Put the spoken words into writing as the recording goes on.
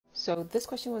So this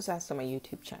question was asked on my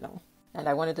YouTube channel, and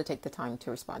I wanted to take the time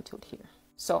to respond to it here.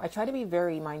 So I try to be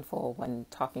very mindful when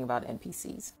talking about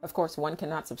NPCs. Of course, one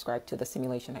cannot subscribe to the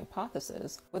simulation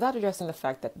hypothesis without addressing the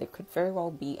fact that there could very well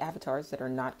be avatars that are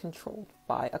not controlled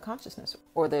by a consciousness,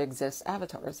 or there exist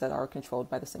avatars that are controlled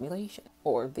by the simulation,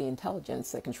 or the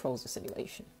intelligence that controls the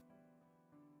simulation.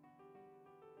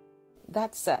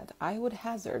 That said, I would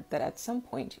hazard that at some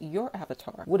point your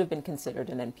avatar would have been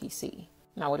considered an NPC.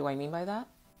 Now, what do I mean by that?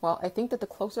 Well, I think that the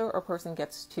closer a person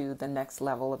gets to the next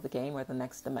level of the game or the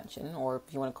next dimension, or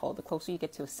if you want to call it, the closer you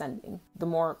get to ascending, the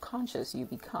more conscious you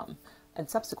become. And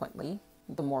subsequently,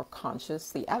 the more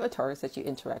conscious the avatars that you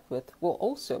interact with will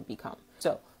also become.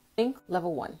 So think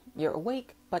level 1. You're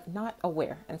awake, but not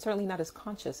aware, and certainly not as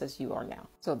conscious as you are now.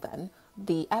 So then,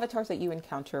 the avatars that you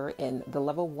encounter in the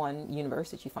level 1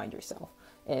 universe that you find yourself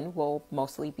in will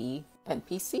mostly be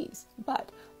NPCs.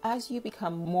 But as you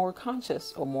become more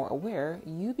conscious or more aware,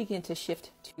 you begin to shift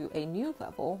to a new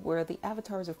level where the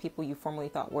avatars of people you formerly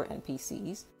thought were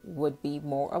NPCs would be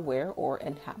more aware or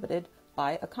inhabited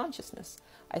by a consciousness.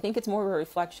 I think it's more of a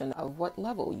reflection of what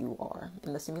level you are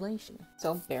in the simulation.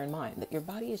 So bear in mind that your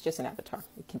body is just an avatar.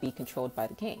 It can be controlled by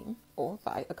the game or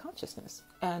by a consciousness.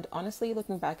 And honestly,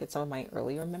 looking back at some of my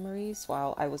earlier memories,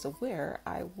 while I was aware,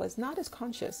 I was not as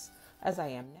conscious as I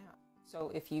am now.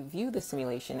 So if you view the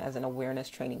simulation as an awareness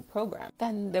training program,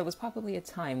 then there was probably a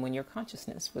time when your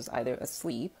consciousness was either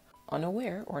asleep,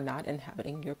 unaware, or not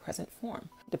inhabiting your present form,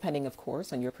 depending, of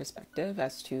course, on your perspective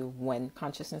as to when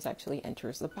consciousness actually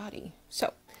enters the body.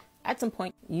 So at some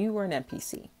point, you were an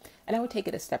NPC. And I would take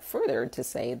it a step further to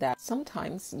say that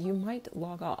sometimes you might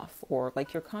log off, or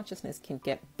like your consciousness can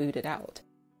get booted out,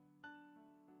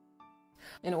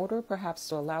 in order perhaps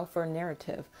to allow for a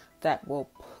narrative that will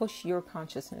push your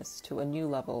consciousness to a new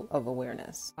level of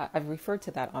awareness. I've referred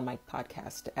to that on my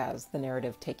podcast as the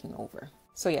narrative taking over.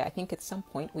 So yeah, I think at some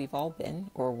point we've all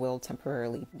been or will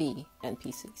temporarily be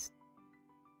NPCs.